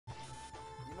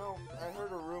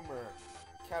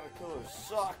killers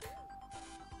suck.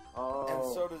 Oh. And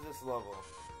so does this level.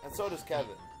 And so does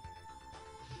Kevin.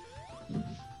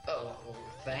 Oh,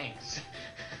 thanks.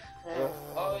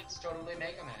 Oh, it's totally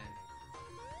Mega Man.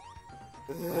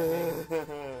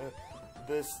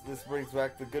 This brings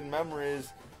back the good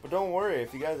memories. But don't worry,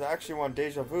 if you guys actually want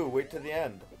deja vu, wait to the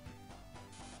end.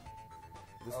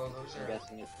 Oh, those I'm are...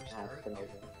 guessing it's those half are the okay.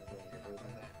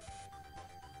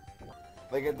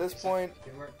 Like at this point,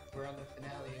 We're on the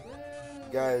finale. Woo!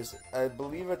 guys, I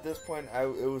believe at this point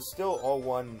it was still all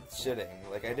one sitting.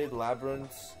 Like I did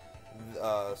Labyrinth,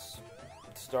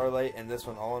 Starlight, and this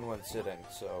one all in one sitting.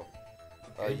 So,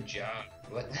 Good job.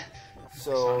 What?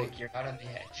 So Sonic, you're not on the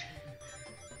edge.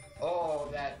 Oh,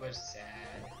 that was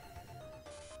sad.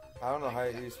 I don't know how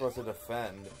you're supposed to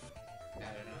defend. I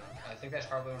don't know. I think that's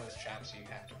probably one of those traps you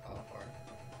have to fall for.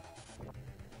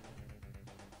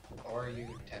 Or you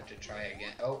have to try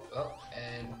again. Oh,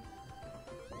 and...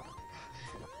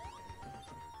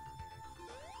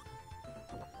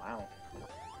 Wow.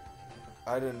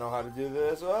 I didn't know how to do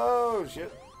this. Oh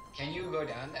shit! Can you go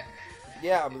down there?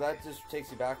 Yeah, but that just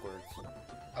takes you backwards.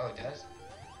 Oh, it does?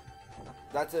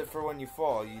 That's it for when you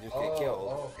fall. You just get killed.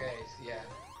 Oh, okay, so yeah.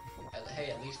 Hey,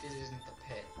 at least this isn't the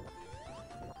pit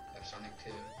of Sonic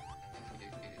 2.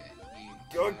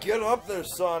 Go get up there,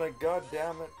 Sonic! God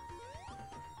damn it!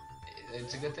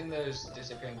 It's a good thing those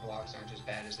disappearing blocks aren't as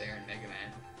bad as they are in Mega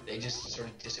Man. They just sort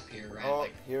of disappear around. Oh,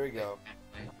 like, here we go.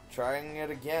 Trying it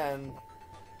again.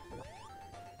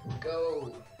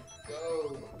 Go!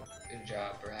 Go! Good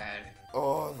job, Brad.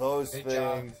 Oh, those Good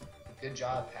things. job. Good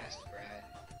job, past Brad.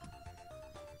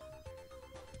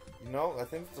 You know, I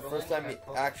think it's the first time he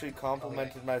actually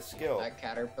complimented my skill. That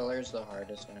caterpillar is the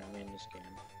hardest enemy in this game.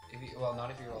 If you, well, not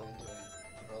if you roll into it.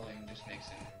 Rolling just makes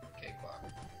him cakewalk.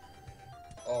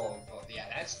 Oh, well, yeah,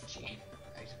 that's cheap.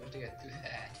 I'm supposed to get through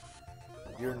that.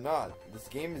 You're not. This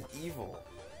game is evil.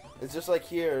 It's just like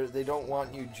here, they don't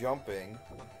want you jumping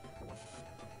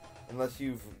unless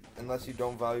you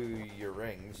don't value your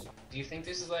rings. Do you think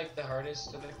this is like the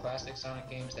hardest of the classic Sonic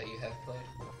games that you have played?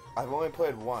 I've only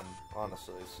played one,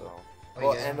 honestly. So, Oh,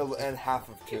 well, yeah. and half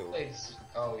of You two. played,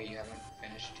 oh, you haven't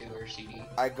finished 2 or CD?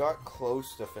 I got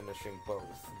close to finishing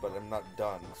both, but I'm not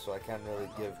done, so I can't really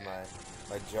give my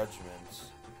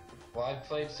judgments. Well, I've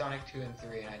played Sonic 2 and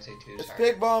 3, and I'd say 2 is It's harder.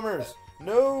 pig bombers.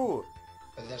 No.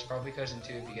 But that's probably because in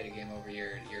 2, if you get a game over,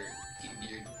 you're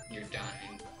done.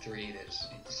 In 3, there's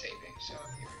saving, so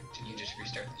you just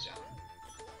restart the zone.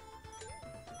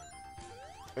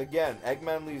 Again,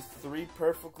 Eggman leaves 3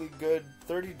 perfectly good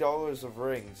 $30 of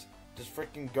rings, just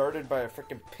freaking guarded by a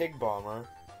freaking pig bomber.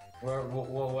 Well,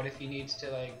 what if he needs to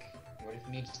what if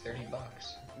he needs $30?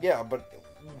 Yeah, but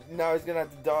now he's gonna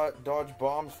have to dodge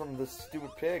bombs from this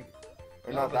stupid pig.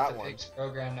 Or No, not but that the one. pig's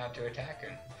programmed not to attack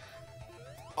him.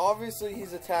 Obviously,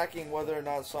 he's attacking whether or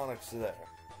not Sonic's there.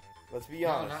 Let's be No,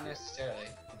 honest. not necessarily.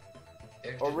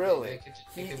 Oh, really?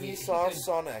 He saw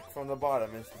Sonic from the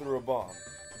bottom and threw a bomb.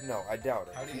 No, I doubt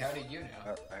it. How did you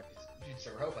know? It's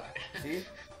a robot. See?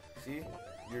 See?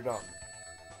 You're dumb.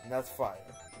 And that's fire.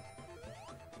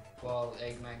 Well,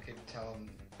 Eggman could tell him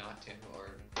not to,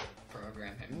 or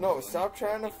program him. No, stop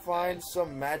trying to find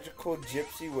some magical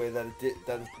gypsy way that it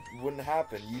wouldn't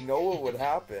happen. You know what would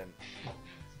happen.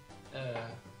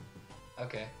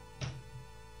 Okay.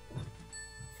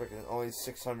 Freaking only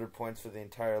 600 points for the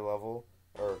entire level,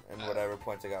 and whatever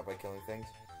points I got by killing things.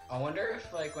 I wonder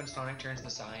if, like, when Sonic turns the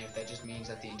sign, if that just means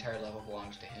that the entire level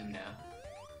belongs to him now.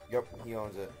 Yep, he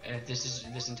owns it. And if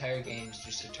this entire game's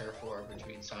just a turf war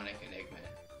between Sonic and Eggman.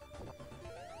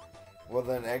 Well,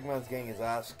 then Eggman's getting his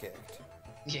ass kicked.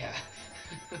 Yeah.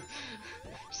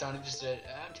 Sonic just said,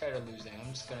 I'm tired of losing.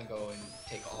 I'm just gonna go and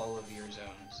take all of your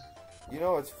zones. You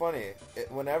know, it's funny.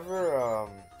 Whenever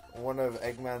one of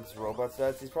Eggman's robots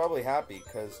dies, he's probably happy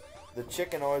because the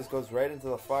chicken always goes right into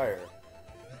the fire.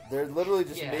 They're literally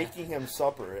just making him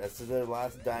supper as to their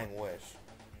last dying wish.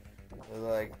 They're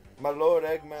like, my lord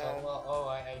Eggman.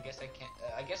 I guess I can't.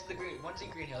 I guess the ones in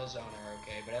Green Hill Zone are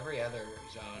okay, but every other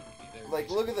zone. Like,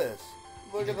 look at this.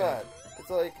 Look at that. It's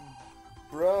like,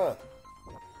 bruh.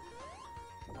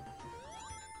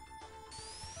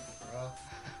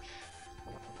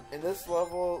 In this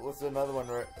level was another one,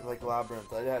 like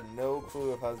Labyrinth. I had no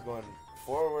clue if I was going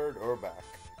forward or back.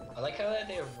 I like how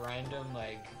they have random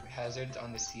like hazards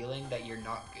on the ceiling that you're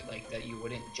not that you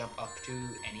wouldn't jump up to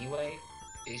anyway.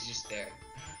 It's just there.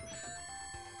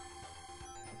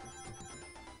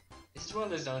 This is one of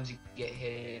the zones you get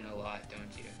hit in a lot,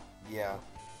 don't you? Yeah.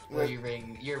 Where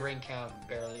your ring count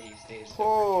barely stays.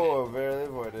 Oh, barely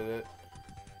avoided it.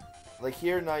 Like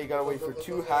here now, you gotta wait for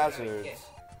 2 hazards.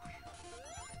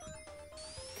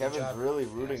 Kevin's job, really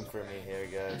rooting for me here,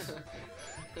 guys.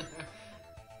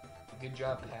 Good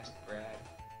job, past Brad.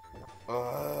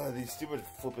 These stupid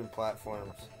flipping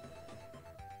platforms.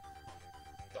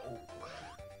 Oh.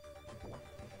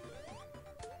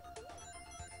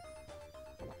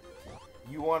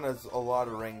 You want a lot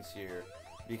of rings here,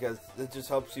 because it just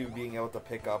helps you being able to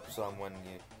pick up some when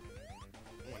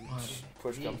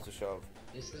push comes to shove.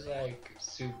 This is like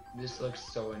this looks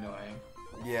so annoying.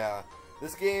 Yeah,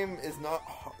 this game is not.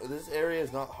 This area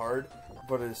is not hard,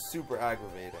 but it is super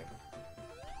aggravating.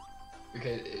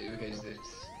 Because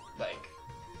it's like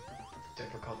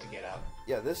difficult to get up.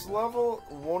 Yeah, this level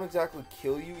won't exactly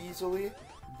kill you easily,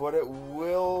 but it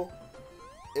will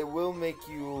make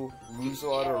you lose a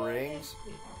lot of rings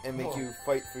and make you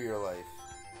fight for your life.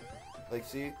 Like,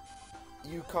 see,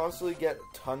 you constantly get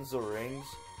tons of rings,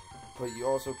 but you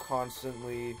also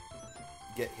constantly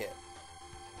get hit.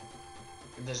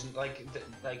 There's like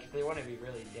if they want to be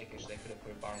really dickish, they could have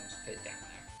put a bottomless pit down there.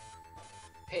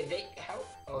 Hey, how?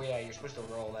 Oh yeah, you're supposed to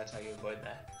roll. That's how you avoid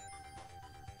that.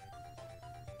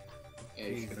 Yeah,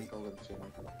 you should have told him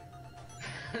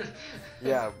to.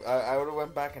 Yeah, I would have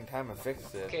went back in time and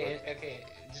fixed it. Okay.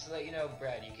 Just to let you know,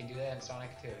 Brad, you can do that in Sonic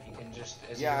 2. You can just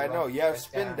yeah, I know. You have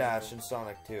spin dash in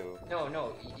Sonic 2.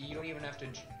 No, you don't even have to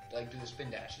like do the spin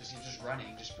dash. You're just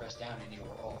running. Just press down and you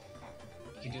roll.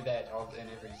 You can do that in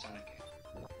every Sonic game.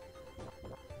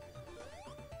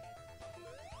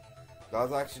 I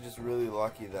was actually just really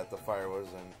lucky that the fire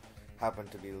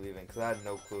happened to be leaving, because I had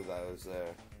no clue that it was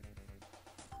there.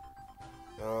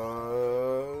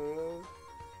 No.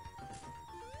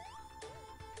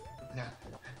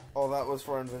 Oh, that was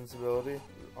for invincibility,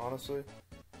 honestly?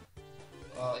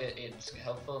 Well, it's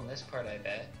helpful in this part, I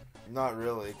bet. Not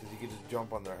really, because you could just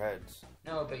jump on their heads.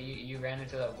 No, but you ran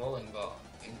into that bowling ball,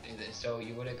 so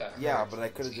you would have got hurt. Yeah, but I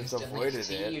could have just avoided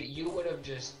it. You would have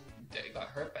just got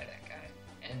hurt by that guy.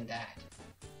 And that.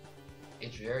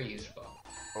 It's very useful.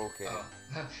 Okay. Oh.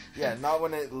 Yeah, not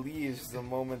when it leaves the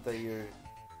moment that you're...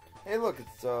 Hey, look,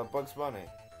 it's Bugs Bunny.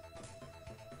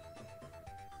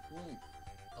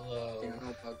 Hello. You know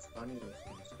how Bugs Bunny was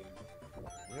in this game.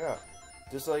 Yeah.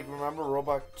 Just like, remember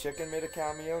Robot Chicken made a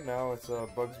cameo? Now it's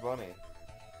Bugs Bunny.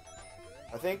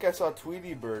 I think I saw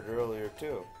Tweety Bird earlier,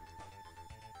 too.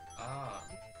 Ah.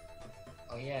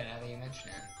 Oh yeah, now that you mention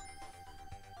it.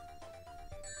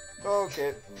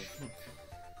 Okay.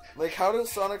 Like, how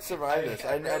does Sonic survive this?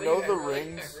 I know the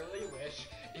rings... I really wish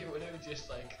it would have just,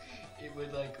 like... It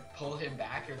would, like, pull him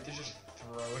back or to just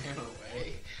throw him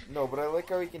away. No, but I like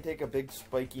how he can take a big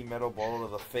spiky metal ball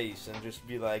to the face and just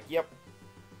be like, yep.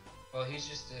 Well, he's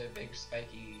just a big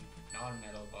spiky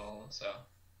non-metal ball, so...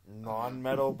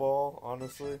 Non-metal ball,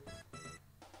 honestly?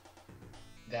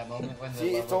 That moment when the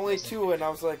See, it's only 2 and I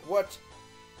was like, what?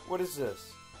 What is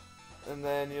this? And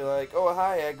then you're like, oh,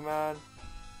 hi, Eggman.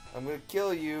 I'm gonna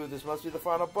kill you. This must be the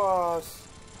final boss.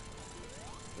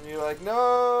 And you're like,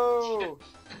 no!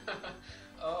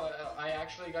 Oh, I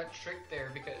actually got tricked there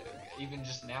because even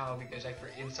just now because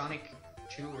in Sonic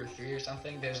 2 or 3 or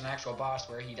something, there's an actual boss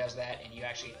where he does that and you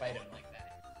actually fight him like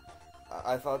that.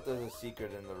 I thought there was a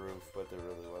secret in the roof, but there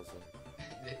really wasn't.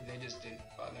 they just didn't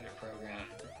bother to program.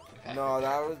 No,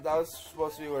 that was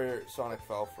supposed to be where Sonic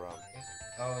fell from.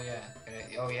 Oh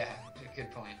yeah,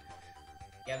 good point.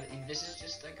 Yeah, but this is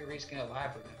just like a reskin of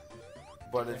Labyrinth.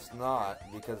 But it's not,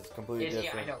 because it's completely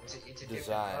different yeah, I know, it's a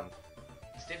design.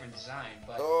 It's different design,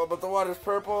 but... Oh, but the water's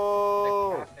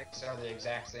purple! The graphics are the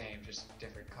exact same, just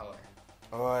different color.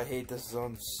 Oh, I hate this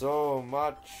zone so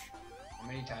much. How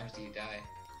many times do you die?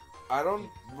 I don't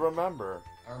remember.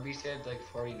 RB said like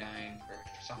 49 for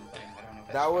something, I don't know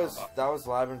if that's that was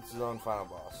Labyrinth Zone final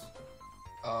boss.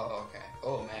 Oh, okay.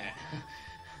 Oh, man.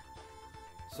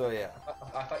 So, yeah.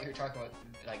 I thought you were talking about,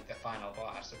 like, the final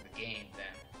boss of the game,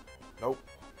 then. Nope.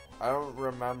 I don't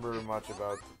remember much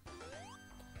about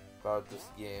this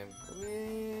game.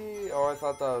 Whee! Oh, I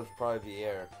thought that was probably the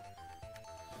air.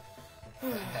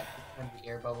 When the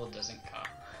air bubble doesn't come.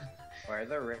 Why are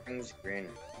the rings green?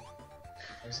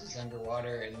 This is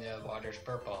underwater and the water's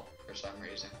purple for some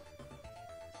reason.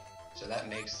 So that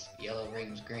makes yellow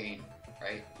rings green,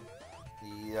 right?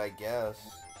 Yeah, I guess.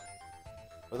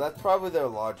 But that's probably their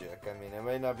logic. I mean, it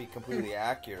may not be completely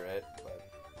accurate, but...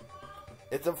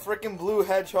 It's a freaking blue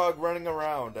hedgehog running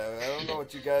around. I don't know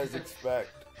what you guys expect.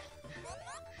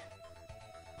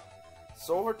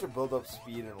 So hard to build up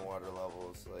speed in water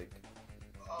levels, like...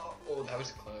 Oh, that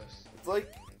was close. It's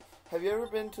like... Have you ever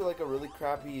been to, like, a really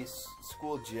crappy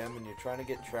school gym and you're trying to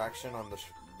get traction on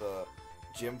the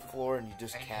gym floor and you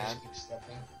just can't? You just keep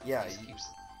stepping. Yeah,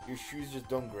 your shoes just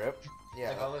don't grip. Yeah.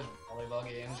 Like all those volleyball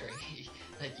games where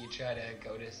you try to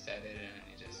go to set it and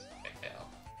you just fail.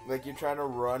 Like you're trying to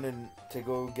run and to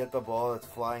go get the ball that's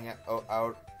flying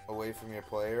out away from your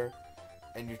player,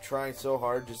 and you're trying so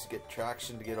hard just to get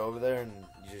traction to get over there, and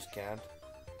you just can't.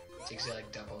 It takes you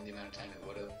like double the amount of time it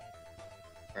would have.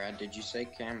 Brad, did you say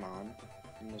cam on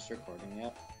in this recording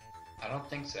yet? I don't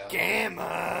think so. Come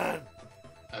on!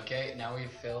 Okay, now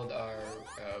we've filled our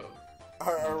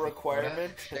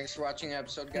requirement. Thanks for watching the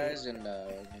episode, guys, and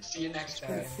see you next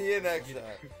time. See you next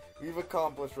time. We've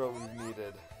accomplished what we've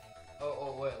needed.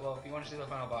 Well, if you want to see the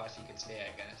final boss, you could stay,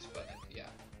 I guess. But yeah.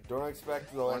 Don't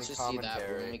expect any once you see that, we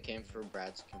commentary. only came for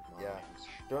Brad's commands. Yeah.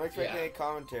 Don't expect any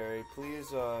commentary. Please,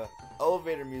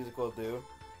 elevator music will do.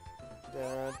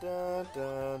 Dun, dun,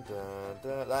 dun, dun,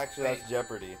 dun. Actually, that's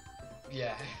Jeopardy.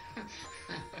 Yeah.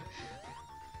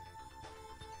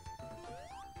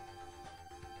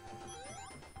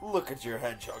 Look at your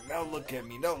hedgehog. Now look at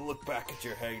me. Now look back at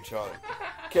your hedgehog.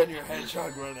 Can your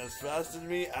hedgehog run as fast as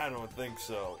me? I don't think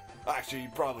so. Actually, he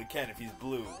probably can if he's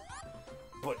blue.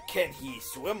 But can he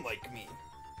swim like me?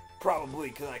 Probably,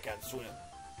 because I can't swim.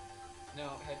 No,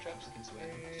 hedgehogs can swim,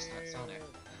 just not Sonic.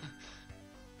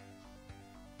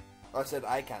 I said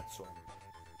I can't swim.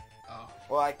 Oh.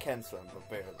 Well, I can swim, but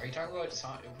barely. Are you talking about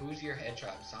Sonic? Who's your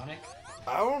hedgehog? Sonic?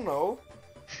 I don't know.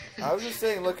 I was just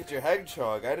saying look at your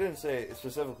hedgehog. I didn't say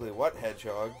specifically what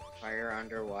hedgehog. Fire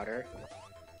underwater.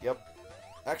 Yep.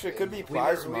 Actually, it could be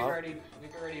plasma. We've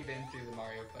already been through the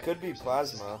Mario fight. Could be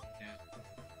plasma. Yeah.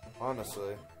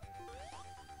 Honestly.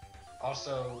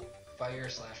 Also,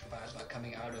 fire/plasma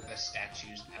coming out of a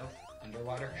statue's mouth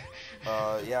underwater.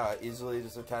 Yeah, easily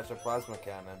just attach a plasma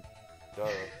cannon. Duh.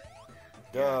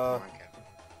 Yeah, Duh. come on, Kevin.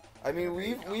 I mean,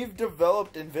 we've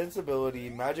developed invincibility,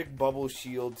 magic bubble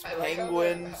shields,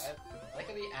 penguins. I like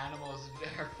how the animals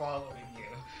are following you.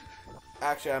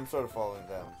 Actually, I'm sort of following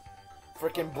them.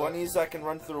 Freaking bunnies that can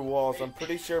run through walls. I'm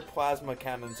pretty sure plasma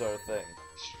cannons are a thing.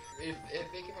 If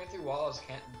they can run through walls,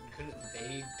 couldn't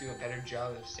they do a better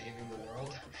job of saving the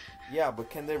world? Yeah, but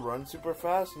can they run super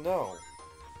fast? No.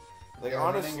 Like, They're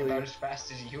honestly, running about as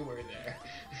fast as you were there.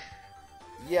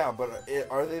 Yeah, but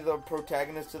are they the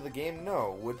protagonists of the game?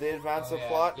 No. Would they advance the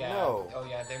plot? Yeah. No. Oh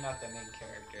yeah, they're not the main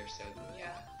character, so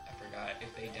yeah, I forgot.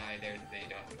 If they die, they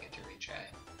don't get to retry.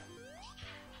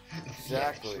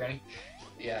 Exactly.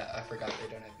 Yeah, I forgot they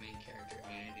don't have main character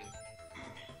immunity.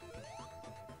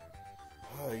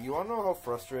 You wanna know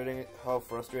how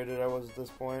frustrated I was at this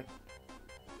point?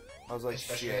 I was like,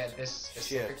 especially shit. at this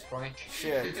specific point.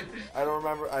 Shit. I don't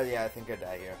remember. Yeah, I think I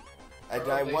die here. I die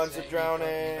Probably once of say-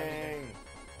 drowning.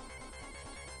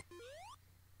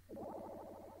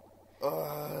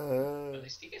 At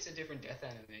least he gets a different death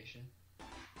animation.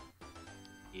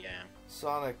 Yeah.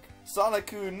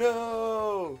 Sonic-ku,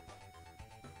 no!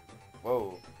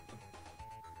 Whoa.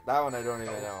 That one I don't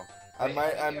even know. Wait,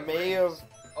 I may have.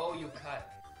 Oh, you cut.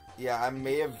 Yeah, I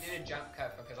may have. You did a jump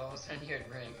cut because all of a sudden you had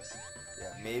rings.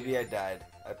 Yeah, maybe I died.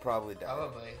 I probably died.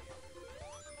 Probably.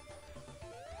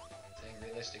 Saying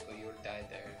realistically, you would have died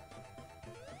there.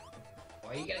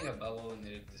 Why are you getting a bubble in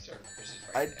the surface?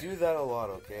 I do that a lot,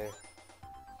 okay?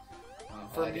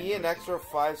 For me, an extra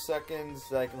 5 seconds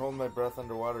that I can hold my breath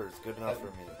underwater is good enough for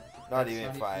me. Not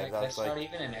even 5. That's like not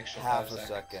even an extra half 5 a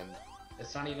second.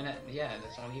 That's not even.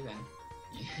 That's not even.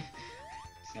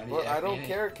 It's not Well, even. I don't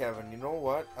care, Kevin. You know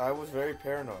what? I was very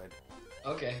paranoid.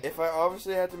 Okay. If I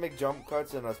obviously had to make jump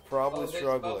cuts, and I was probably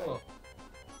struggling.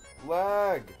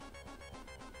 Lag.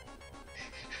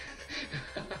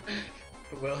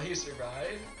 Will he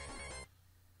survive?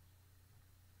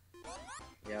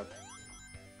 Yep.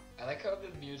 I like how the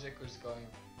music was going.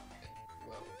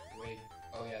 Well, wait.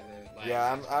 Oh yeah, the lag.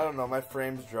 Yeah, I don't know. My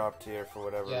frames dropped here for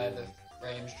whatever Yeah, reason. the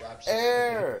frames dropped.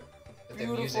 Air! But the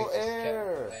Beautiful music just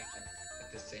air! kept playing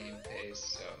at the same pace,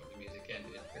 so the music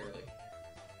ended early.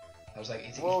 I was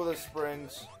like, Whoa, the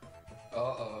springs.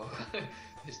 Uh-oh.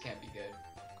 This can't be good.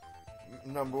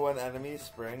 Number one enemy,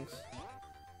 springs.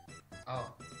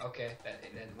 Oh, okay. That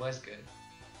was good.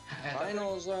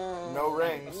 Final zone. No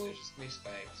rings. There's just 3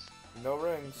 spikes. No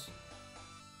rings.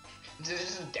 This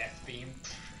is a death beam.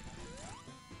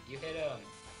 You hit him.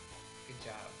 Good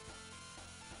job.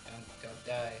 Don't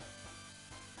die.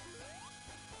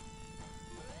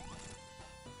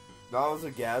 That was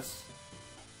a guess.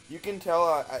 You can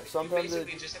tell. Sometimes you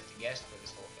basically just have to guess for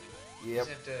this whole thing. You Yep.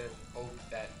 just have to hope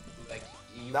that, like,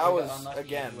 you That would've was, unlucky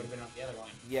again- and you would have been on the other one.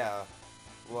 Yeah.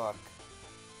 Luck.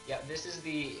 Yeah, this is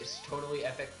it's totally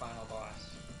epic final boss.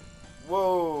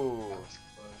 Whoa. That was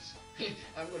close.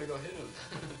 I'm gonna go hit him.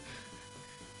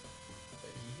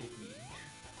 But he hit me.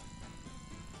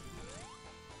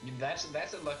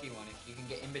 That's a lucky one if you can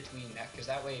get in between that, because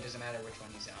that way it doesn't matter which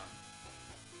one he's on.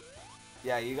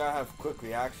 Yeah, you gotta have quick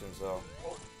reactions though.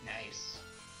 Oh, nice.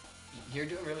 You're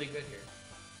doing really good here.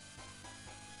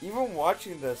 Even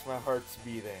watching this, my heart's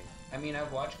beating. I mean,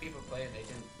 I've watched people play and they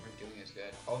weren't doing as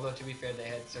good. Although, to be fair, they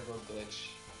had several glitch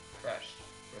crash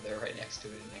where they were right next to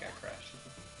it and they got crashed.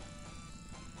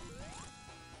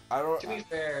 To be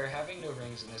fair, having no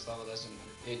rings in this level doesn't.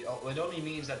 It only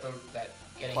means that that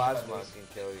getting plasma can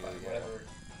kill you. Whatever.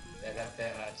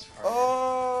 That's hard.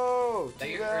 Oh! Is that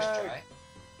your first try?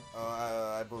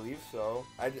 I believe so.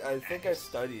 I think I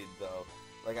studied though.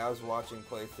 Like I was watching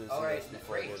playthroughs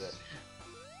before I did it.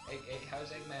 How's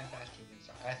Eggman faster than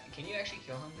Sonic? Can you actually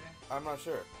kill him there? I'm not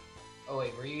sure. Oh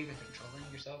wait, were you even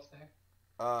controlling yourself there?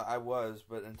 I was,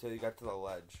 but until you got to the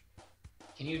ledge.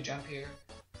 Can you jump here?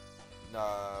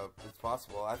 It's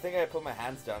possible. I think I put my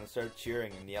hands down and started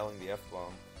cheering and yelling the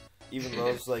F-bomb. Even though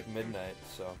it's like midnight,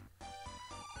 so.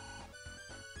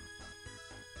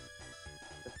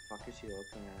 What the fuck is he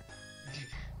looking at?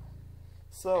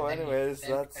 So anyways,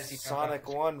 that's Sonic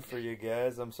 1 for you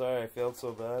guys. I'm sorry I failed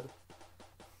so bad.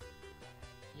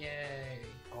 Yay!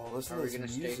 Oh, listen to this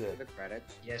music. Are we gonna stay for the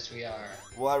credits? Yes, we are.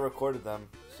 Well, I recorded them,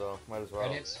 so might as well.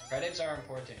 Credits are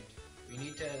important. We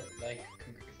need to, like,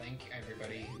 thank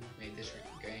everybody who made this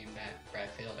game that Brad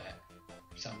failed at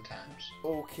sometimes.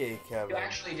 Okay, Kevin. You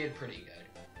actually did pretty good.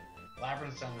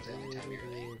 Labyrinth Zone was the only time you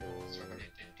really sort of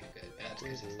didn't do good, but that's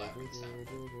because it's Labyrinth Zone.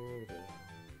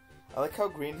 I like how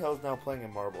Green Hill's now playing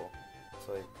in Marble. It's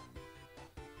like...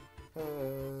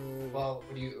 well,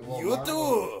 you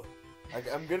too!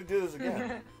 I'm gonna do this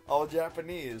again. All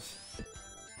Japanese.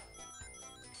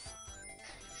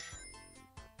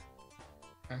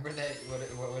 Remember that?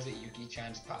 What was it?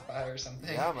 Yuki-chan's Papa or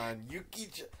something? Yeah, man.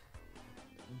 Yuki-chan.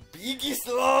 Biggest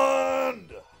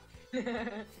land!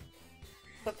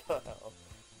 What the hell?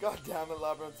 God damn it,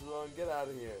 Labyrinth Zone. Get out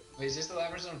of here. Wait, is this the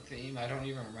Labyrinth Zone theme? I don't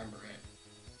even remember it.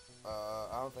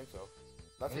 I don't think so.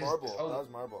 That's Marble. Oh, that was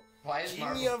Marble. Why is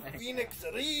Marble? Genie of Phoenix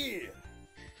Re!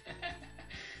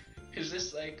 Is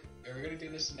this like... Are we gonna do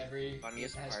this in every...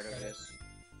 Funniest part of this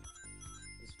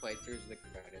playthrough's the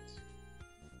credits.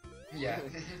 Yeah.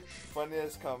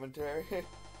 Funniest commentary.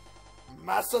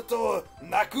 Masato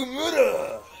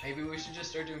Nakamura! Maybe we should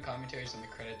just start doing commentaries on the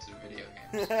credits of video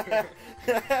games.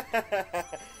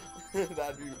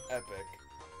 That'd be epic.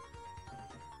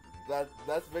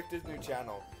 That's Victor's new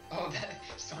channel. Oh,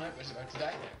 Sonic was about to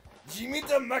die there.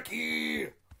 Jimita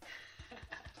Maki!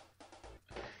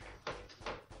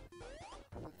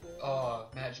 Oh,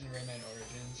 imagine Rayman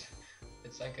Origins.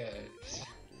 It's like a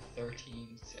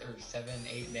 13 or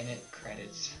 7-8 minute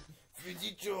credits.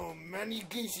 Fujicho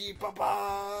Manigishi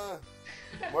Papa!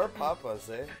 More papas,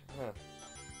 eh? Huh.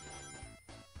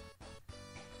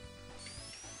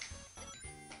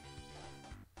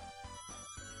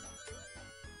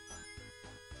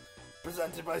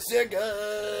 Presented by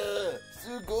Sega!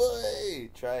 Sugoi!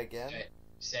 Try again.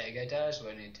 Sega does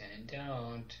what Nintendo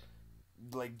don't.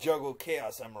 Like juggle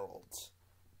Chaos Emeralds.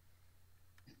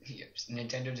 Yes,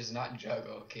 Nintendo does not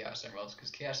juggle Chaos Emeralds because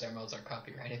Chaos Emeralds are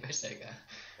copyrighted by Sega.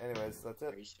 Anyways, that's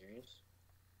it. Are you serious?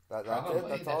 That's it.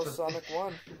 That's all Sonic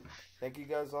 1. Thank you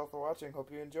guys all for watching.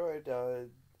 Hope you enjoyed.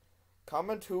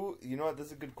 Comment who... You know what? This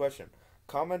is a good question.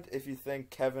 Comment if you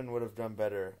think Kevin would have done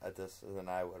better at this than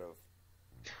I would have.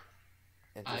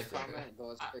 Comment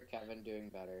goes for Kevin doing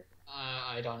better.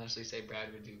 I'd honestly say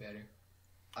Brad would do better.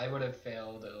 I would have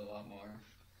failed a lot more.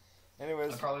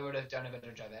 Anyways, I probably would have done a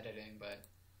better job editing, but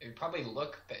it'd probably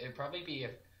be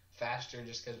faster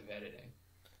just because of editing.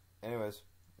 Anyways,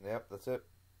 yep, that's it.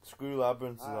 Screw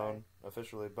Labyrinth Zone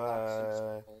officially.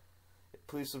 Bye.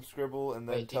 Please subscribe and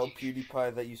then tell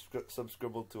PewDiePie that you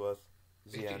subscribed to us.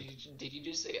 Did you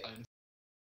just say